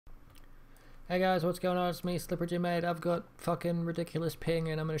Hey guys, what's going on? It's me, Slipper-G-Mate. I've got fucking ridiculous ping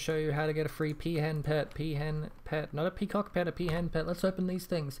and I'm going to show you how to get a free peahen pet. Peahen pet. Not a peacock pet, a peahen pet. Let's open these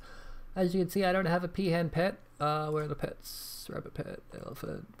things. As you can see, I don't have a peahen pet. Where are the pets? Rabbit pet,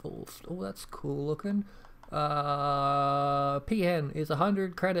 elephant, wolf. Oh, that's cool looking. Peahen is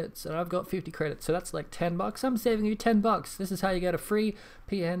 100 credits and I've got 50 credits, so that's like 10 bucks. I'm saving you 10 bucks. This is how you get a free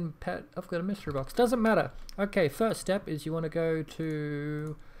peahen pet. I've got a mystery box. Doesn't matter. Okay, first step is you want to go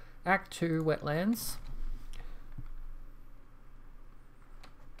to Act 2 Wetlands.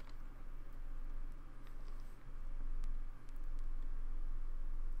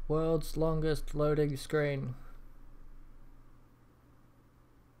 World's longest loading screen.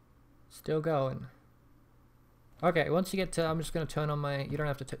 Still going. Okay, once you get to, I'm just going to turn on my, you don't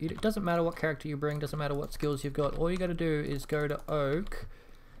have to, it doesn't matter what character you bring, doesn't matter what skills you've got. All you got to do is go to Oak.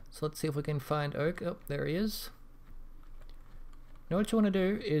 So let's see if we can find Oak. Oh, there he is. Now what you want to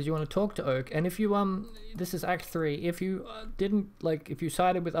do is you want to talk to Oak, and if you this is Act 3. If you if you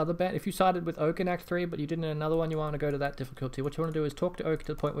sided with if you sided with Oak in Act 3 but you didn't in another one, you want to go to that difficulty. What you want to do is talk to Oak to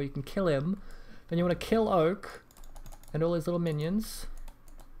the point where you can kill him. Then you want to kill Oak and all his little minions.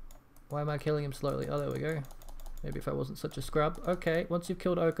 Why am I killing him slowly? Oh, there we go. Maybe if I wasn't such a scrub. Okay, once you've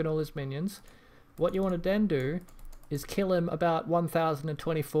killed Oak and all his minions, what you want to then do is kill him about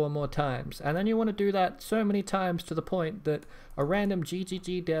 1024 more times. And then you want to do that so many times to the point that a random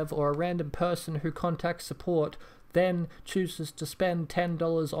GGG dev or a random person who contacts support then chooses to spend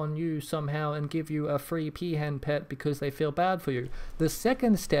 $10 on you somehow and give you a free peahen pet because they feel bad for you. The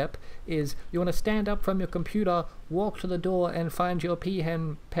second step is you want to stand up from your computer, walk to the door and find your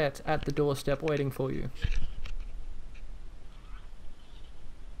peahen pet at the doorstep waiting for you.